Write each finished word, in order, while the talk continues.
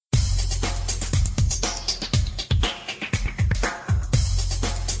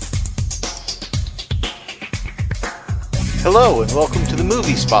Hello, and welcome to the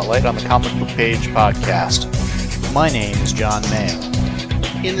Movie Spotlight on the Comic Book Page podcast. My name is John Mayo.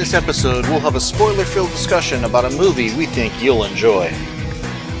 In this episode, we'll have a spoiler-filled discussion about a movie we think you'll enjoy.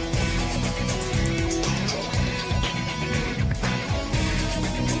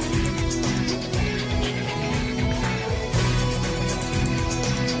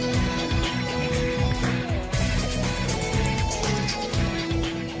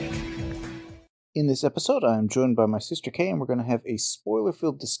 In this episode, I am joined by my sister Kay, and we're going to have a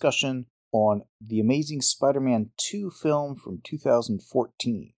spoiler-filled discussion on the Amazing Spider-Man 2 film from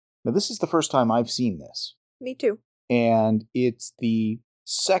 2014. Now, this is the first time I've seen this. Me too. And it's the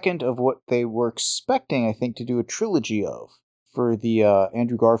second of what they were expecting, I think, to do a trilogy of for the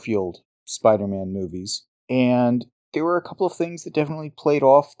Andrew Garfield Spider-Man movies. And there were a couple of things that definitely played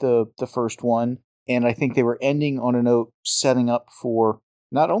off the first one, and I think they were ending on a note setting up for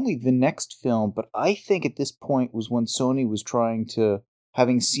not only the next film, but I think at this point was when Sony was trying to,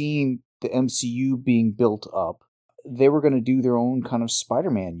 having seen the MCU being built up, they were going to do their own kind of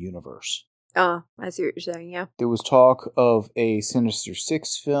Spider-Man universe. I see what you're saying, yeah. There was talk of a Sinister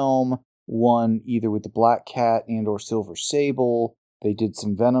Six film, one either with the Black Cat and or Silver Sable. They did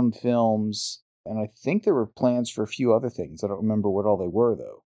some Venom films, and I think there were plans for a few other things. I don't remember what all they were,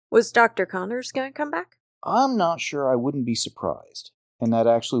 though. Was Dr. Connors going to come back? I'm not sure. I wouldn't be surprised. And that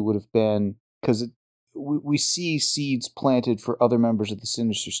actually would have been, because we see seeds planted for other members of the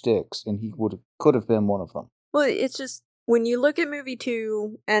Sinister Six, and he could have been one of them. Well, it's just, when you look at movie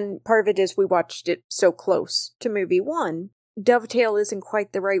 2, and part of it is we watched it so close to movie 1, dovetail isn't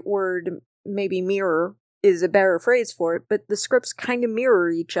quite the right word, maybe mirror is a better phrase for it, but the scripts kind of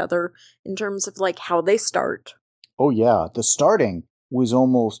mirror each other in terms of like how they start. Oh yeah, the starting was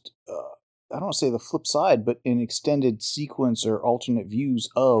almost, I don't want to say the flip side, but an extended sequence or alternate views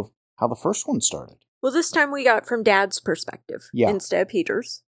of how the first one started. Well, this time we got from Dad's perspective instead of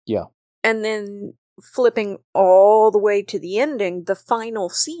Peter's. Yeah. And then flipping all the way to the ending, the final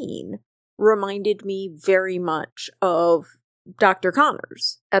scene reminded me very much of Dr.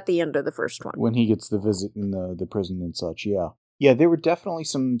 Connors at the end of the first one. When he gets the visit in the prison and such, yeah. Yeah, there were definitely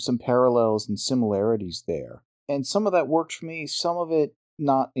some parallels and similarities there. And some of that worked for me, some of it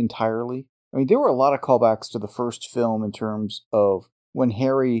not entirely. I mean, there were a lot of callbacks to the first film in terms of when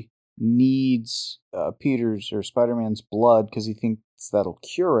Harry needs Peter's or Spider-Man's blood because he thinks that'll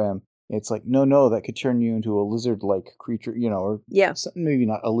cure him. It's like, no, that could turn you into a lizard-like creature, or something, maybe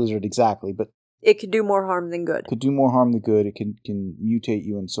not a lizard exactly, but it could do more harm than good. Could do more harm than good. It can mutate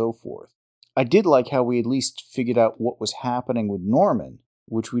you and so forth. I did like how we at least figured out what was happening with Norman,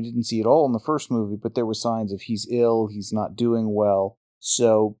 which we didn't see at all in the first movie, but there were signs of he's ill, he's not doing well.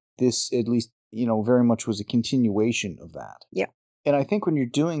 So this, at least, very much was a continuation of that. Yeah. And I think when you're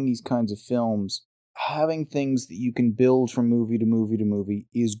doing these kinds of films, having things that you can build from movie to movie to movie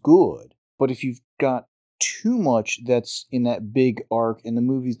is good. But if you've got too much that's in that big arc and the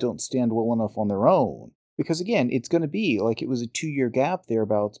movies don't stand well enough on their own, because again, it's going to be like it was a 2-year gap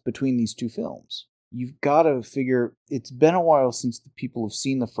thereabouts between these two films. You've got to figure, it's been a while since the people have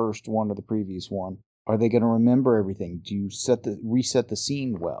seen the first one or the previous one. Are they going to remember everything? Do you reset the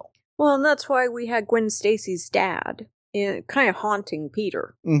scene well? Well, and that's why we had Gwen Stacy's dad kind of haunting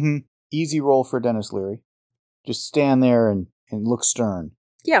Peter. Mm-hmm. Easy role for Dennis Leary. Just stand there and look stern.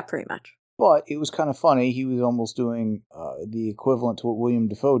 Yeah, pretty much. But it was kind of funny. He was almost doing the equivalent to what William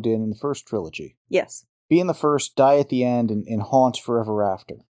Dafoe did in the first trilogy. Yes. Be in the first, die at the end, and haunt forever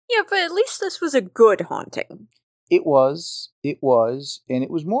after. Yeah, but at least this was a good haunting. It was, and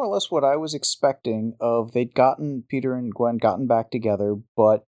it was more or less what I was expecting of Peter and Gwen gotten back together,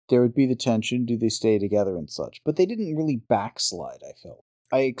 but there would be the tension, do they stay together and such. But they didn't really backslide, I felt.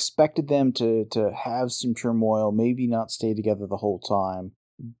 I expected them to have some turmoil, maybe not stay together the whole time,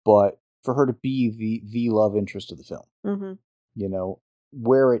 but for her to be the love interest of the film. Mm-hmm.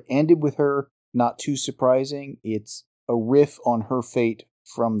 Where it ended with her, not too surprising. It's a riff on her fate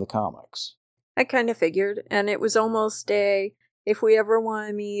from the comics. I kind of figured, and it was almost if we ever want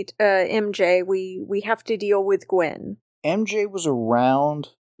to meet MJ, we have to deal with Gwen. MJ was around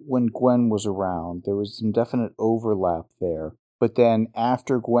when Gwen was around. There was some definite overlap there. But then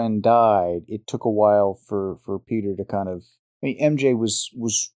after Gwen died, it took a while for Peter to kind of... I mean, MJ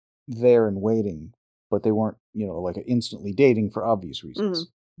was there and waiting, but they weren't, like instantly dating for obvious reasons.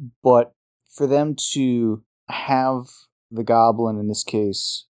 Mm-hmm. But for them to have the Goblin, in this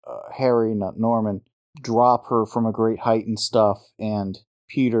case, Harry, not Norman, drop her from a great height and stuff, and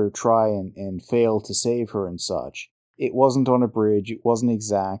Peter try and fail to save her and such. It wasn't on a bridge, it wasn't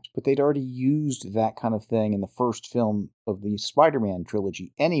exact, but they'd already used that kind of thing in the first film of the Spider-Man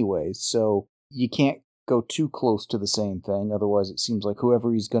trilogy anyway, so you can't go too close to the same thing. Otherwise, it seems like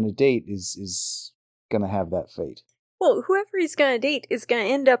whoever he's going to date is going to have that fate. Well, whoever he's going to date is going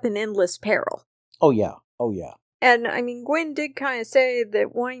to end up in endless peril. Oh, yeah. Oh, yeah. And, I mean, Gwen did kind of say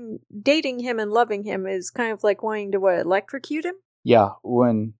that dating him and loving him is kind of like wanting to, electrocute him? Yeah,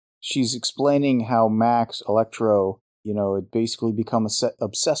 when she's explaining how Max, Electro, had basically become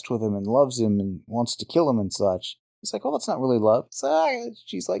obsessed with him and loves him and wants to kill him and such. He's like, well, that's not really love.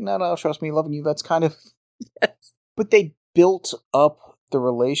 She's like, no, trust me, loving you, that's kind of... Yes. But they built up the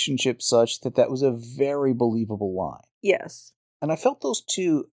relationship such that was a very believable line. Yes. And I felt those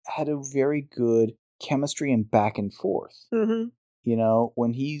two had a very good chemistry and back and forth. Mm-hmm.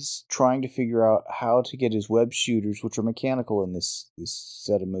 When he's trying to figure out how to get his web shooters, which are mechanical in this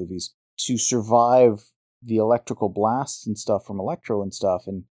set of movies, to survive the electrical blasts and stuff from Electro and stuff,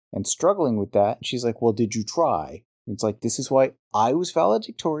 and struggling with that. And she's like, well, did you try? And it's like, this is why I was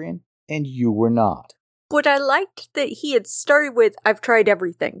valedictorian and you were not. But I liked that he had started with, I've tried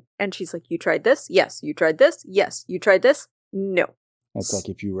everything. And she's like, you tried this? Yes. You tried this? Yes. You tried this? No. It's like,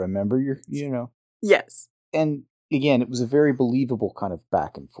 if you remember, Yes. And again, it was a very believable kind of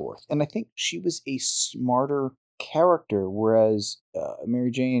back and forth. And I think she was a smarter character, whereas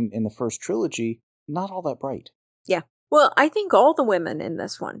Mary Jane in the first trilogy, not all that bright. Yeah. Well, I think all the women in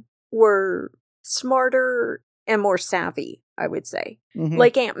this one were smarter and more savvy, I would say. Mm-hmm.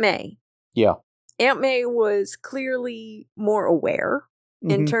 Like Aunt May. Yeah. Aunt May was clearly more aware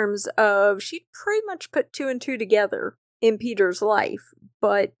in terms of she'd pretty much put 2 and 2 together in Peter's life.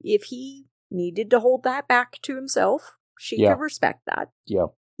 But if he needed to hold that back to himself, she could respect that. Yeah.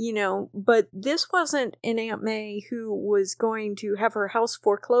 But this wasn't an Aunt May who was going to have her house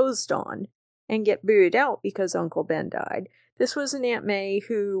foreclosed on and get booted out because Uncle Ben died. This was an Aunt May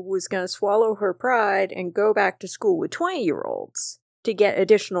who was going to swallow her pride and go back to school with 20-year-olds to get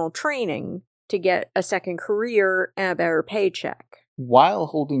additional training, to get a second career and a better paycheck. While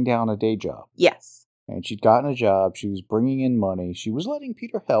holding down a day job. Yes. And she'd gotten a job, she was bringing in money, she was letting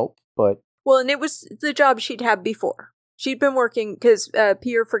Peter help, but... Well, and it was the job she'd had before. She'd been working because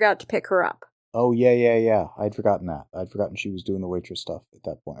Peter forgot to pick her up. Oh, yeah. I'd forgotten that. I'd forgotten she was doing the waitress stuff at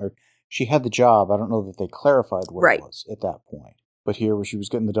that point. Or she had the job. I don't know that they clarified what it was at that point. But here, where she was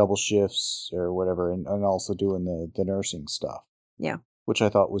getting the double shifts or whatever, and also doing the nursing stuff. Yeah. Which I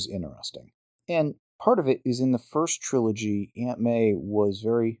thought was interesting. And part of it is in the first trilogy, Aunt May was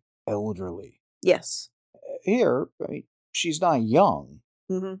very elderly. Yes. Here, I mean, she's not young,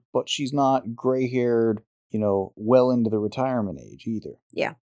 but she's not gray-haired, well into the retirement age either.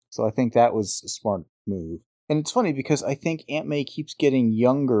 Yeah. So I think that was a smart move. And it's funny because I think Aunt May keeps getting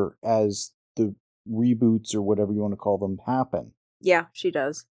younger as the reboots or whatever you want to call them happen. Yeah, she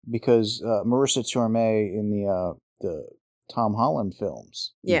does. Because Marissa Tomei in the Tom Holland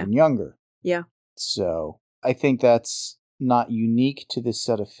films, even younger. Yeah. So I think that's not unique to this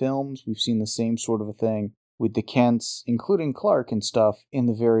set of films. We've seen the same sort of a thing with the Kents, including Clark and stuff, in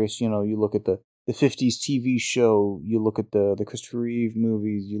the various, you look at the 50s TV show, you look at the Christopher Reeve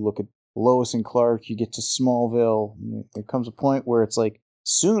movies, you look at Lois and Clark, you get to Smallville. There comes a point where it's like,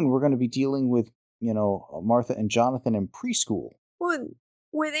 soon we're going to be dealing with, Martha and Jonathan in preschool. Well,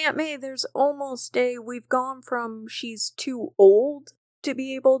 with Aunt May, there's almost we've gone from she's too old to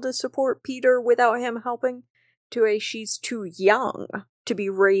be able to support Peter without him helping, to she's too young to be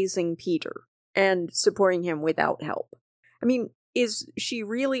raising Peter and supporting him without help. I mean, is she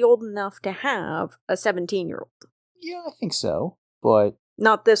really old enough to have a 17-year-old? Yeah, I think so, but...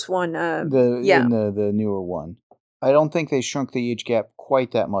 Not this one, In the newer one. I don't think they shrunk the age gap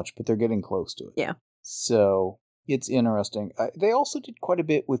quite that much, but they're getting close to it. Yeah. So, it's interesting. They also did quite a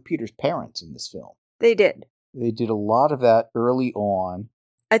bit with Peter's parents in this film. They did. They did a lot of that early on.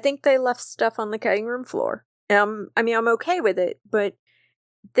 I think they left stuff on the cutting room floor. I'm okay with it, but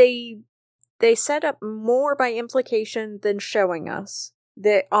they set up more by implication than showing us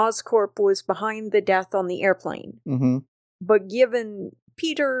that Oscorp was behind the death on the airplane. Mm-hmm. But given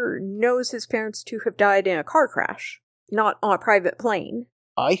Peter knows his parents to have died in a car crash, not on a private plane.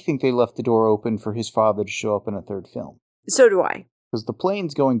 I think they left the door open for his father to show up in a third film. So do I. Because the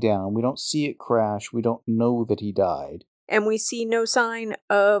plane's going down, we don't see it crash, we don't know that he died. And we see no sign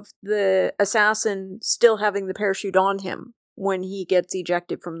of the assassin still having the parachute on him when he gets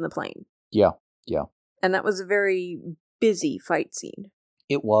ejected from the plane. Yeah. And that was a very busy fight scene.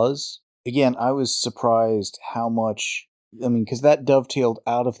 It was. Again, I was surprised how much... because that dovetailed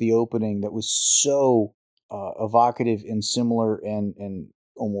out of the opening that was so evocative and similar, and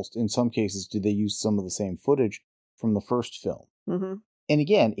almost, in some cases, did they use some of the same footage from the first film. Mm-hmm. And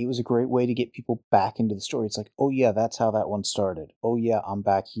again, it was a great way to get people back into the story. It's like, oh yeah, that's how that one started. Oh yeah, I'm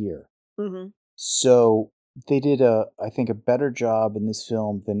back here. Mm-hmm. So they did I think a better job in this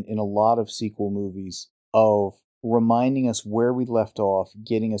film than in a lot of sequel movies of reminding us where we left off,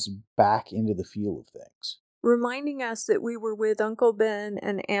 getting us back into the feel of things. Reminding us that we were with Uncle Ben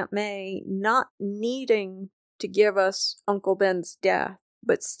and Aunt May, not needing to give us Uncle Ben's death,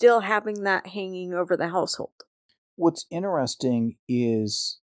 but still having that hanging over the household. What's interesting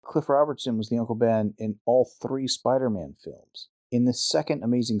is Cliff Robertson was the Uncle Ben in all 3 Spider-Man films. In the second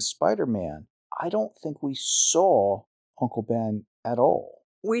Amazing Spider-Man, I don't think we saw Uncle Ben at all.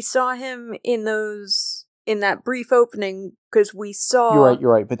 We saw him in that brief opening, because we saw...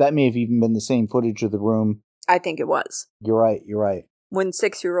 You're right, but that may have even been the same footage of the room. I think it was. You're right. When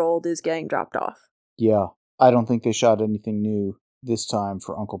 6-year-old is getting dropped off. Yeah, I don't think they shot anything new this time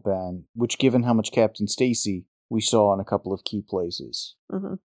for Uncle Ben, which, given how much Captain Stacy we saw in a couple of key places,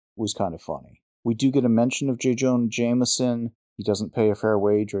 was kind of funny. We do get a mention of J. Jonah Jameson. He doesn't pay a fair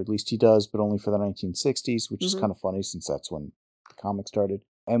wage, or at least he does, but only for the 1960s, which is kind of funny since that's when the comic started.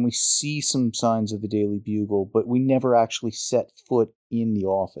 And we see some signs of the Daily Bugle, but we never actually set foot in the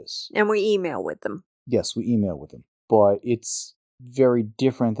office. And we email with them. Yes, we email with them. But it's very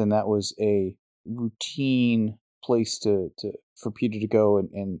different than that was a routine place for Peter to go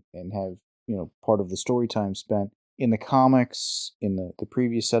and have, part of the story time spent. In the comics, in the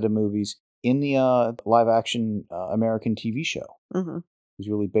previous set of movies, in the live-action American TV show. It was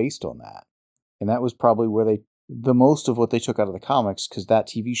really based on that. And that was probably where the most of what they took out of the comics, because that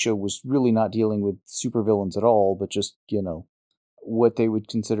TV show was really not dealing with supervillains at all, but just, what they would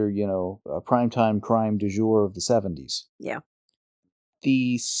consider, a primetime crime du jour of the 70s. Yeah.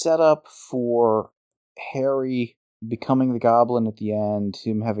 The setup for Harry becoming the Goblin at the end,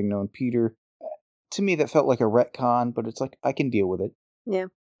 him having known Peter, to me that felt like a retcon, but it's like, I can deal with it. Yeah.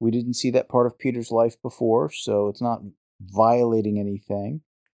 We didn't see that part of Peter's life before, so it's not violating anything.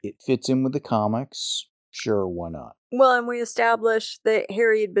 It fits in with the comics. Sure, why not? Well, and we established that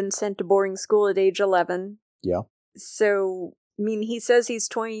Harry had been sent to boarding school at age 11. Yeah. So, he says he's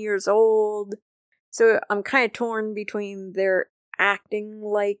 20 years old. So I'm kind of torn between their acting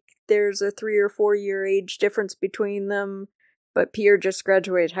like there's a 3 or 4 year age difference between them, but Peter just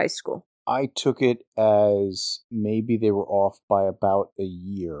graduated high school. I took it as maybe they were off by about a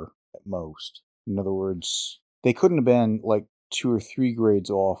year at most. In other words, they couldn't have been like 2 or 3 grades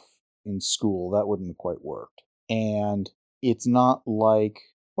off in school. That wouldn't have quite worked. And it's not like,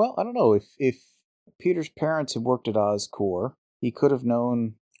 well, I don't know, if Peter's parents had worked at Oscorp, he could have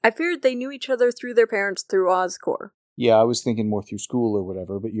known... I feared they knew each other through their parents through Oscorp. Yeah, I was thinking more through school or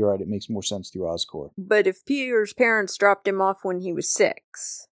whatever, but you're right, it makes more sense through Oscorp. But if Peter's parents dropped him off when he was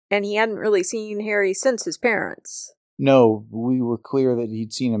 6... and he hadn't really seen Harry since his parents. No, we were clear that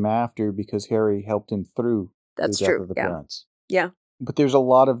he'd seen him after because Harry helped him through the death of the parents. Yeah. But there's a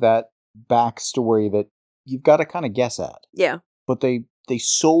lot of that backstory that you've got to kind of guess at. Yeah. But they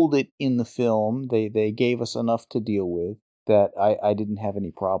sold it in the film. They gave us enough to deal with that I didn't have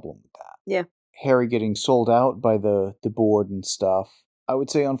any problem with that. Yeah. Harry getting sold out by the board and stuff, I would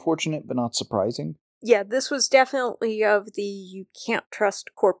say unfortunate but not surprising. Yeah, this was definitely of the you can't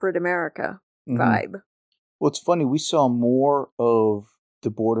trust corporate America vibe. Well, it's funny, we saw more of the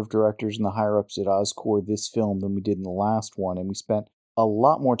board of directors and the higher-ups at Oscorp this film than we did in the last one, and we spent a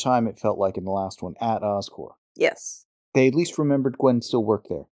lot more time, it felt like, in the last one at Oscorp. Yes. They at least remembered Gwen still worked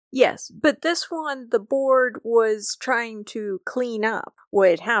there. Yes, but this one, the board was trying to clean up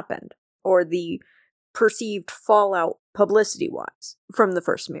what had happened, or the perceived fallout publicity-wise from the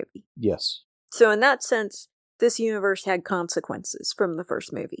first movie. Yes. So in that sense, this universe had consequences from the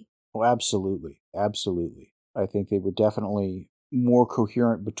first movie. Oh, absolutely. Absolutely. I think they were definitely more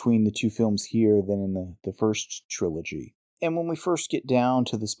coherent between the 2 films here than in the first trilogy. And when we first get down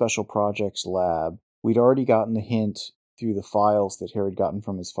to the Special Projects Lab, we'd already gotten the hint through the files that Harry had gotten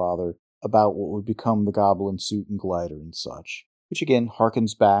from his father about what would become the Goblin suit and glider and such, which again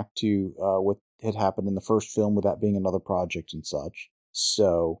harkens back to what had happened in the first film with that being another project and such.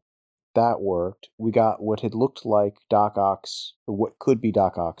 So that worked. We got what had looked like Doc Ock's, or what could be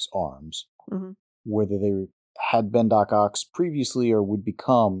Doc Ock's arms. Whether they had been Doc Ock's previously or would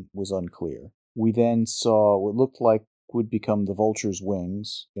become was unclear. We then saw what looked like would become the Vulture's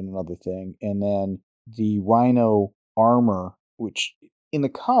wings in another thing, and then the Rhino armor, which in the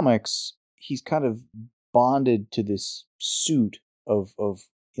comics, he's kind of bonded to this suit of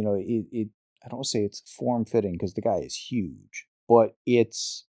I don't want to say it's form-fitting because the guy is huge, but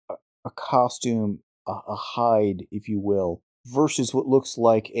it's a costume, a hide, if you will, versus what looks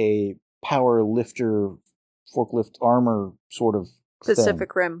like a power lifter, forklift armor sort of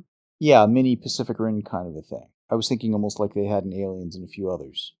Pacific Rim. Yeah, mini Pacific Rim kind of a thing. I was thinking almost like they had in Aliens and a few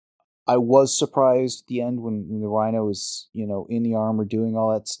others. I was surprised at the end when the Rhino is, in the armor doing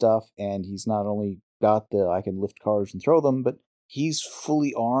all that stuff, and he's not only got the I can lift cars and throw them, but he's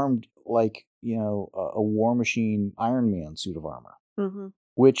fully armed like, a War Machine Iron Man suit of armor. Mm-hmm.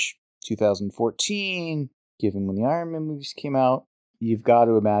 Which, 2014, given when the Iron Man movies came out, you've got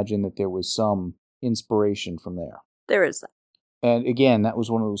to imagine that there was some inspiration from there. There is that. And again, that was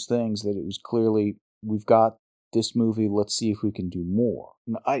one of those things that it was clearly, we've got this movie, let's see if we can do more.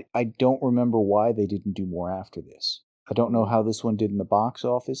 And I don't remember why they didn't do more after this. I don't know how this one did in the box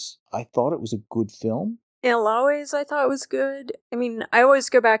office. I thought it was a good film. In a lot of ways, I thought it was good. I mean, I always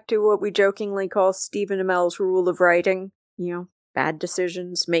go back to what we jokingly call Stephen Amell's rule of writing. Bad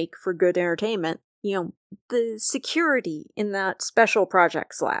decisions make for good entertainment. The security in that special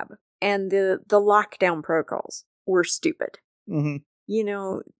projects lab and the lockdown protocols were stupid. Mm-hmm.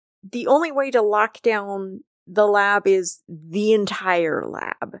 The only way to lock down the lab is the entire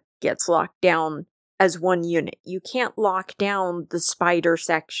lab gets locked down as one unit. You can't lock down the spider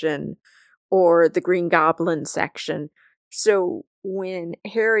section or the Green Goblin section. So when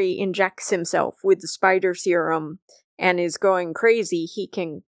Harry injects himself with the spider serum and is going crazy, he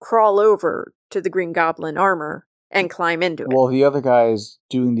can crawl over to the Green Goblin armor and climb into it. Well, the other guy is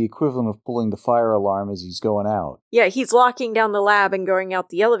doing the equivalent of pulling the fire alarm as he's going out. Yeah, he's locking down the lab and going out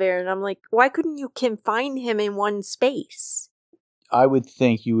the elevator, and I'm like, why couldn't you confine him in one space? I would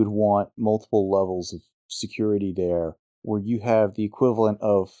think you would want multiple levels of security there, where you have the equivalent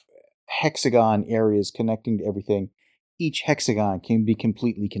of hexagon areas connecting to everything. Each hexagon can be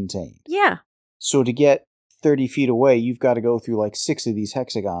completely contained. Yeah. So to get 30 feet away, you've got to go through like 6 of these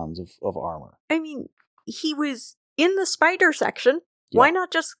hexagons of armor. I mean, he was in the spider section. Yeah. Why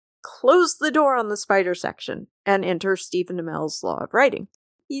not just close the door on the spider section and enter Stephen Amell's law of writing?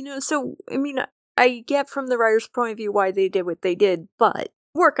 So, I mean, I get from the writer's point of view why they did what they did, but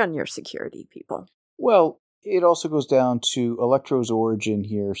work on your security, people. Well, it also goes down to Electro's origin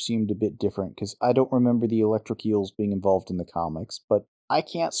here seemed a bit different, because I don't remember the Electric Eels being involved in the comics, but I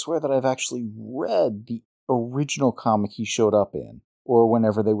can't swear that I've actually read the original comic he showed up in, or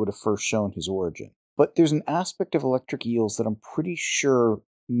whenever they would have first shown his origin. But there's an aspect of Electric Eels that I'm pretty sure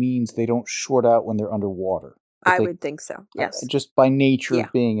means they don't short out when they're underwater. I would think so, yes. Just by nature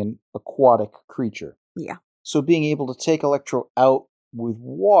of being an aquatic creature. Yeah. So being able to take Electro out with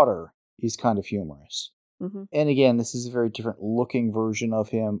water is kind of humorous. Mm-hmm. And again, this is a very different looking version of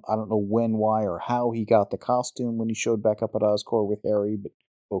him. I don't know when, why, or how he got the costume when he showed back up at Oscorp with Harry, but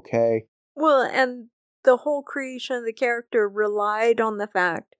okay. Well, and the whole creation of the character relied on the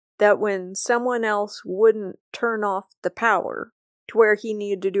fact that when someone else wouldn't turn off the power to where he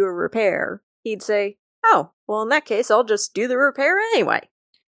needed to do a repair, he'd say, oh, well, in that case, I'll just do the repair anyway.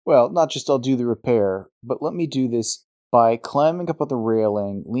 Well, not just I'll do the repair, but let me do this by climbing up on the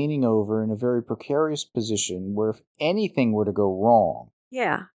railing, leaning over in a very precarious position where if anything were to go wrong...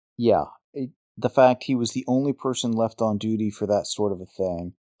 Yeah. Yeah. The fact he was the only person left on duty for that sort of a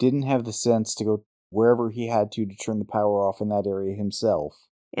thing, didn't have the sense to go wherever he had to turn the power off in that area himself.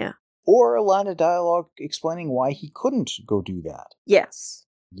 Yeah. Or a line of dialogue explaining why he couldn't go do that. Yes.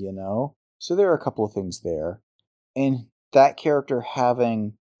 So there are a couple of things there. And that character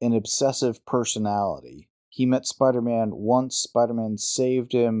having an obsessive personality. He met Spider-Man once, Spider-Man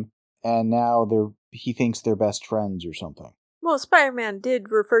saved him, and now he thinks they're best friends or something. Well, Spider-Man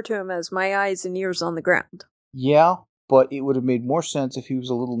did refer to him as my eyes and ears on the ground. Yeah, but it would have made more sense if he was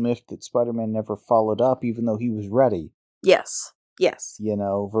a little miffed that Spider-Man never followed up, even though he was ready. Yes.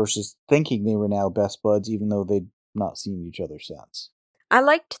 Versus thinking they were now best buds, even though they'd not seen each other since. I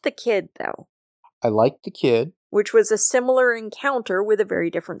liked the kid, though. I liked the kid. Which was a similar encounter with a very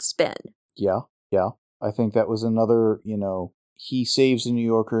different spin. Yeah. I think that was another, he saves a New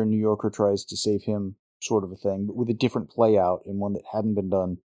Yorker and New Yorker tries to save him sort of a thing, but with a different play out and one that hadn't been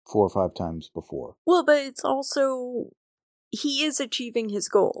done 4 or 5 times before. Well, but it's also, he is achieving his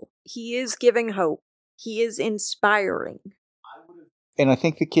goal. He is giving hope. He is inspiring. And I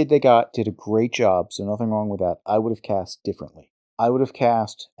think the kid they got did a great job, so nothing wrong with that. I would have cast differently. I would have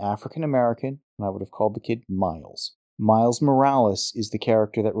cast African American, and I would have called the kid Miles. Miles Morales is the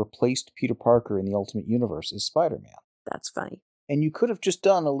character that replaced Peter Parker in the Ultimate Universe as Spider-Man. That's funny. And you could have just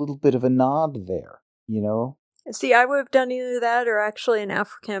done a little bit of a nod there, See, I would have done either that or actually an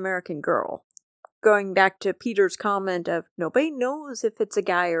African-American girl. Going back to Peter's comment of, nobody knows if it's a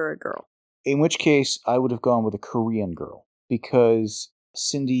guy or a girl. In which case, I would have gone with a Korean girl. Because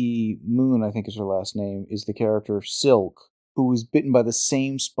Cindy Moon, I think is her last name, is the character Silk, who was bitten by the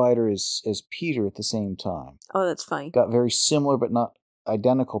same spider as Peter at the same time. Oh, that's funny. Got very similar but not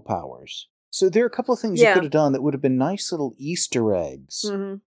identical powers. So there are a couple of things you could have done that would have been nice little Easter eggs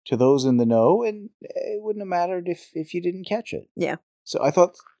to those in the know, and it wouldn't have mattered if you didn't catch it. Yeah. So I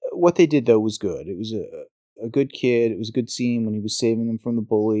thought what they did, though, was good. It was a good kid. It was a good scene when he was saving him from the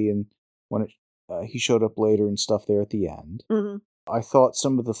bully, and when he showed up later and stuff there at the end. Mm-hmm. I thought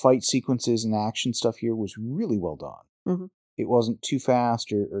some of the fight sequences and action stuff here was really well done. Mm-hmm. It wasn't too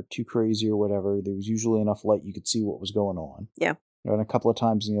fast or too crazy or whatever. There was usually enough light you could see what was going on. Yeah. And a couple of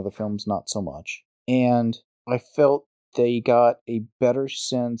times in the other films, not so much. And I felt they got a better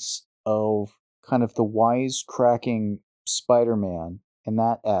sense of kind of the wisecracking Spider-Man and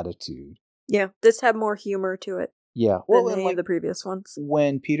that attitude. Yeah, this had more humor to it. Yeah. Than any of the previous ones.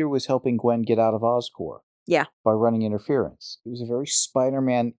 When Peter was helping Gwen get out of Oscorp. Yeah. By running interference. It was a very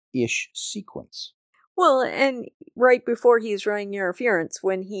Spider-Man-ish sequence. Well, and right before he's running interference,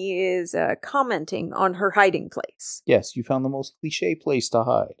 when he is commenting on her hiding place. Yes, you found the most cliche place to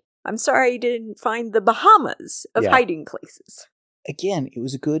hide. I'm sorry I didn't find the Bahamas of hiding places. Again, it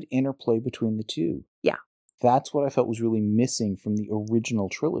was a good interplay between the two. Yeah. That's what I felt was really missing from the original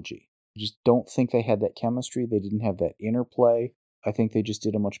trilogy. I just don't think they had that chemistry. They didn't have that interplay. I think they just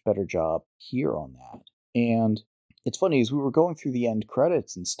did a much better job here on that. And it's funny, as we were going through the end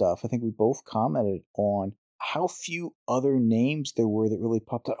credits and stuff, I think we both commented on how few other names there were that really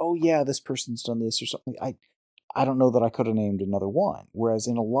popped out. Oh yeah, this person's done this or something. I don't know that I could have named another one. Whereas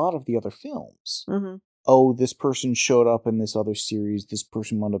in a lot of the other films, oh, this person showed up in this other series, this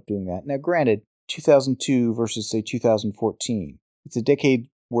person wound up doing that. Now granted, 2002 versus say 2014, it's a decade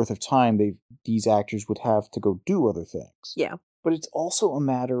worth of time these actors would have to go do other things. Yeah. But it's also a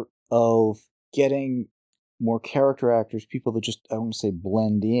matter of getting more character actors, people that just, I want to say,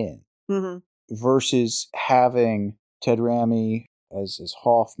 blend in, versus having Ted Raimi as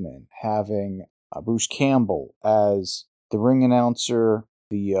Hoffman, having Bruce Campbell as the ring announcer,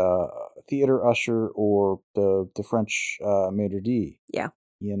 the theater usher, or the French maitre d'. Yeah.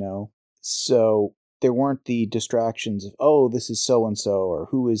 You know? So there weren't the distractions of, oh, this is so-and-so, or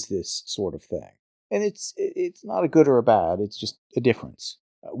who is this sort of thing. And it's not a good or a bad, it's just a difference.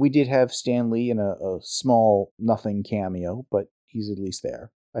 We did have Stan Lee in a small nothing cameo, but he's at least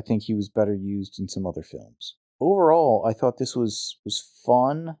there. I think he was better used in some other films. Overall, I thought this was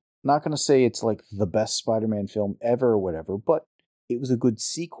fun. Not going to say it's like the best Spider-Man film ever or whatever, but it was a good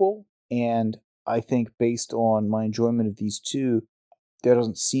sequel, and I think based on my enjoyment of these two, there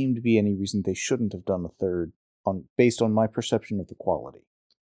doesn't seem to be any reason they shouldn't have done a third, based on my perception of the quality.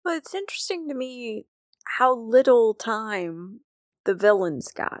 Well, it's interesting to me how little time the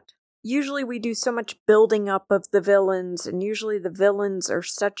villains got. Usually we do so much building up of the villains, and usually the villains are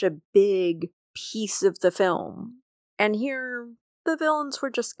such a big piece of the film. And here, the villains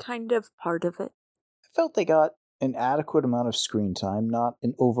were just kind of part of it. I felt they got an adequate amount of screen time, not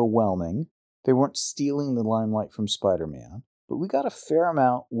an overwhelming. They weren't stealing the limelight from Spider-Man, but we got a fair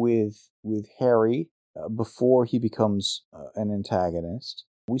amount with Harry before he becomes an antagonist.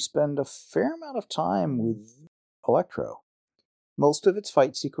 We spend a fair amount of time with Electro. Most of it's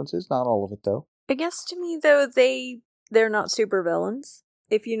fight sequences, not all of it, though. I guess to me, though, they're not super villains,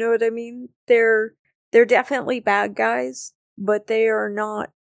 if you know what I mean. They're definitely bad guys, but they are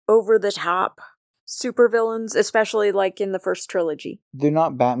not over-the-top supervillains, especially like in the first trilogy. They're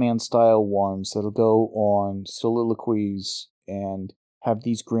not Batman-style ones that'll go on soliloquies and have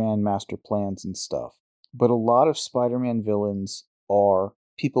these grand master plans and stuff. But a lot of Spider-Man villains are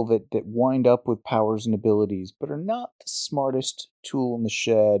people that wind up with powers and abilities, but are not the smartest tool in the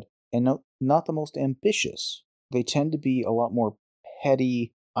shed, and not the most ambitious. They tend to be a lot more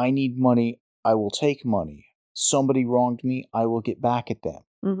petty. I need money, I will take money. Somebody wronged me, I will get back at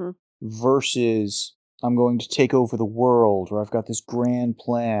them. Versus, I'm going to take over the world, or I've got this grand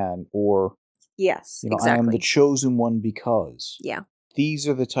plan, or yes, exactly. I am the chosen one because. Yeah. These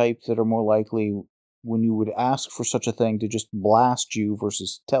are the types that are more likely, when you would ask for such a thing, to just blast you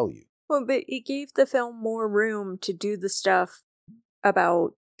versus tell you. Well, but it gave the film more room to do the stuff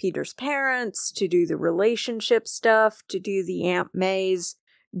about Peter's parents, to do the relationship stuff, to do the Aunt May's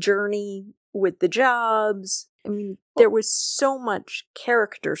journey with the jobs. I mean, there was so much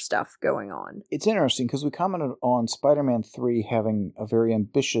character stuff going on. It's interesting because we commented on Spider-Man 3 having a very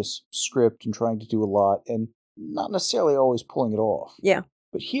ambitious script and trying to do a lot, and not necessarily always pulling it off. Yeah.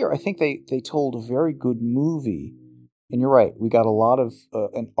 But here, I think they told a very good movie. And you're right, we got a lot of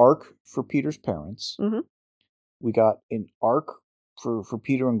an arc for Peter's parents. We got an arc for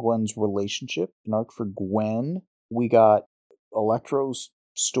Peter and Gwen's relationship, an arc for Gwen. We got Electro's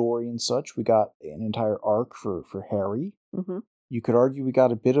story and such. We got an entire arc for Harry. You could argue we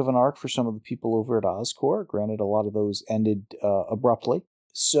got a bit of an arc for some of the people over at Oscorp. Granted, a lot of those ended abruptly.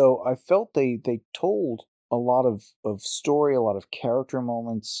 So I felt they told a lot of story, a lot of character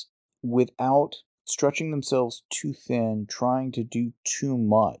moments, without stretching themselves too thin, trying to do too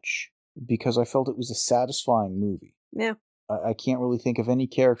much, because I felt it was a satisfying movie. Yeah. I can't really think of any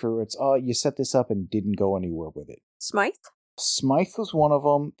character where it's, oh, you set this up and didn't go anywhere with it. Smythe? Smythe was one of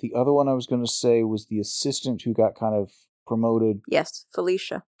them. The other one I was going to say was the assistant who got kind of promoted. Yes,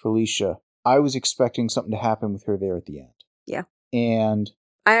 Felicia. I was expecting something to happen with her there at the end. Yeah. And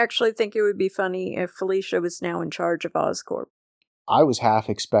I actually think it would be funny if Felicia was now in charge of Oscorp. I was half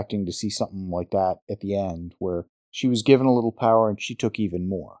expecting to see something like that at the end, where she was given a little power and she took even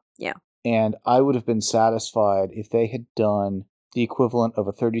more. Yeah. And I would have been satisfied if they had done the equivalent of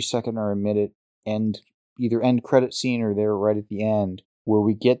a 30-second or a minute either end credit scene or there right at the end, where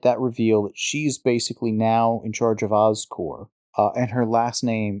we get that reveal that she's basically now in charge of Oscorp, and her last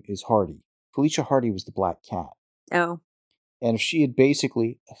name is Hardy. Felicia Hardy was the Black Cat. Oh. And if she had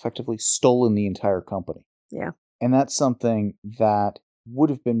basically, effectively stolen the entire company. Yeah. And that's something that would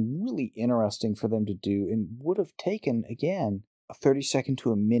have been really interesting for them to do and would have taken, again, a 30-second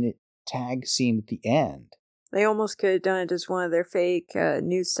to a minute tag scene at the end. They almost could have done it as one of their fake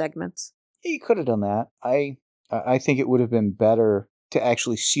news segments. Yeah, you could have done that. I think it would have been better to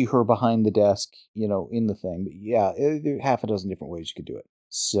actually see her behind the desk, in the thing. But yeah, there are half a dozen different ways you could do it.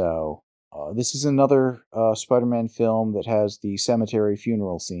 So, this is another Spider-Man film that has the cemetery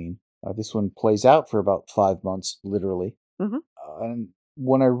funeral scene. This one plays out for about 5 months, literally. Mm-hmm. And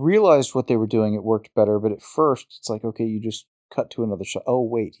when I realized what they were doing, it worked better. But at first, it's like, okay, you just cut to another shot. Oh,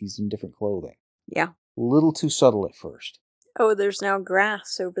 wait, he's in different clothing. Yeah. A little too subtle at first. Oh, there's now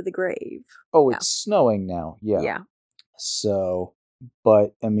grass over the grave. Oh, it's snowing now. Yeah. Yeah. So,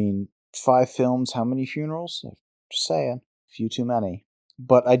 but, 5 films, how many funerals? Just saying. A few too many.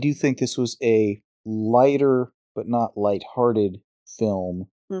 But I do think this was a lighter, but not lighthearted film.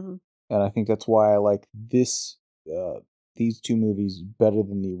 Mm-hmm. And I think that's why I like these two movies better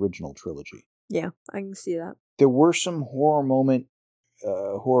than the original trilogy. Yeah, I can see that. There were some horror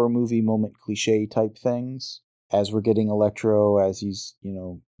movie moment cliche type things. As we're getting Electro, as he's,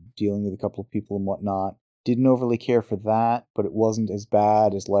 dealing with a couple of people and whatnot. Didn't overly care for that, but it wasn't as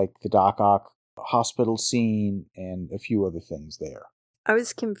bad as like the Doc Ock hospital scene and a few other things there. I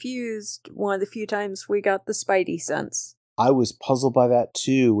was confused one of the few times we got the Spidey sense. I was puzzled by that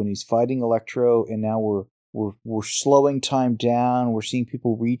too, when he's fighting Electro and now we're slowing time down, we're seeing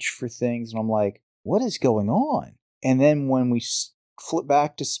people reach for things, and I'm like, what is going on? And then when we flip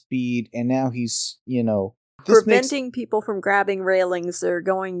back to Speed and now he's, preventing people from grabbing railings, they're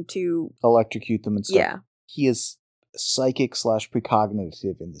going to electrocute them and stuff. Yeah. He is psychic /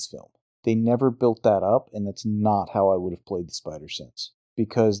 precognitive in this film. They never built that up, and that's not how I would have played the Spider-Sense,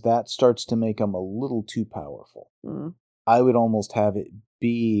 because that starts to make him a little too powerful. Mm. I would almost have it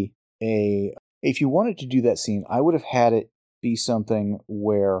be if you wanted to do that scene, I would have had it be something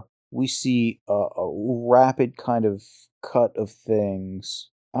where we see a rapid kind of cut of things.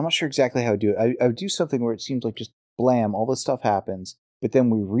 I'm not sure exactly how to do it. I would do something where it seems like just blam, all this stuff happens, but then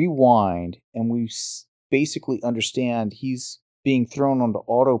we rewind and we basically understand he's being thrown onto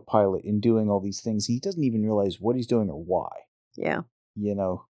autopilot and doing all these things. He doesn't even realize what he's doing or why. Yeah.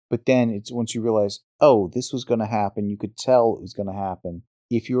 But then it's once you realize, oh, this was going to happen, you could tell it was going to happen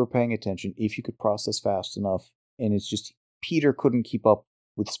if you were paying attention, if you could process fast enough. And it's just Peter couldn't keep up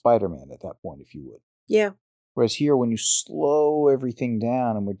with Spider-Man at that point, if you would. Yeah. Whereas here, when you slow everything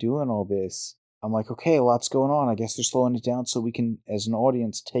down and we're doing all this, I'm like, okay, a lot's going on. I guess they're slowing it down so we can, as an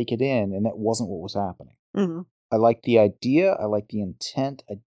audience, take it in. And that wasn't what was happening. Mm-hmm. I like the idea. I like the intent.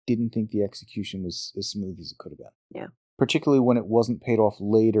 I didn't think the execution was as smooth as it could have been. Yeah. Particularly when it wasn't paid off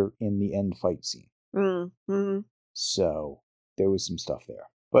later in the end fight scene. Mm-hmm. So there was some stuff there.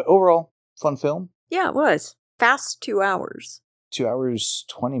 But overall, fun film. Yeah, it was. Fast 2 hours. 2 hours,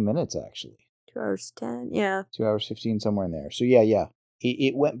 20 minutes, actually. 2 hours 10, yeah. 2 hours 15, somewhere in there. So yeah.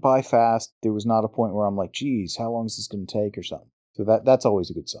 It went by fast. There was not a point where I'm like, geez, how long is this going to take or something? So that's always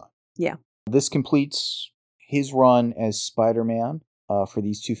a good sign. Yeah. This completes his run as Spider-Man for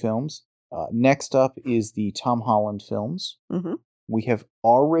these 2 films. Next up is the Tom Holland films. Mm-hmm. We have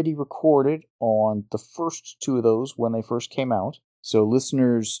already recorded on the first 2 of those when they first came out. So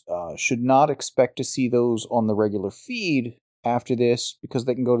listeners should not expect to see those on the regular feed after this, because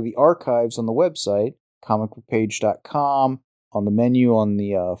they can go to the archives on the website, comicbookpage.com. On the menu on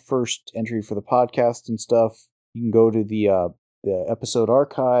the first entry for the podcast and stuff, you can go to the episode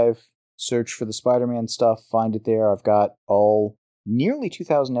archive, search for the Spider-Man stuff, find it there. I've got all nearly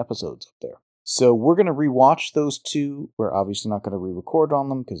 2,000 episodes up there. So we're going to rewatch those 2. We're obviously not going to re-record on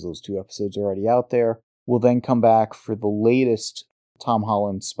them because those 2 episodes are already out there. We'll then come back for the latest Tom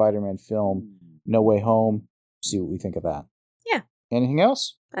Holland Spider-Man film, No Way Home. See what we think of that. Yeah. Anything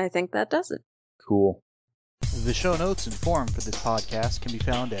else? I think that does it. Cool. The show notes and forum for this podcast can be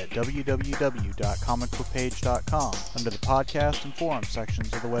found at www.comicbookpage.com under the podcast and forum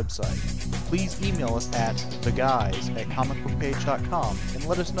sections of the website. Please email us at theguys@comicbookpage.com and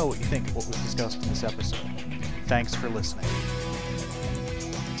let us know what you think of what was discussed in this episode. Thanks for listening.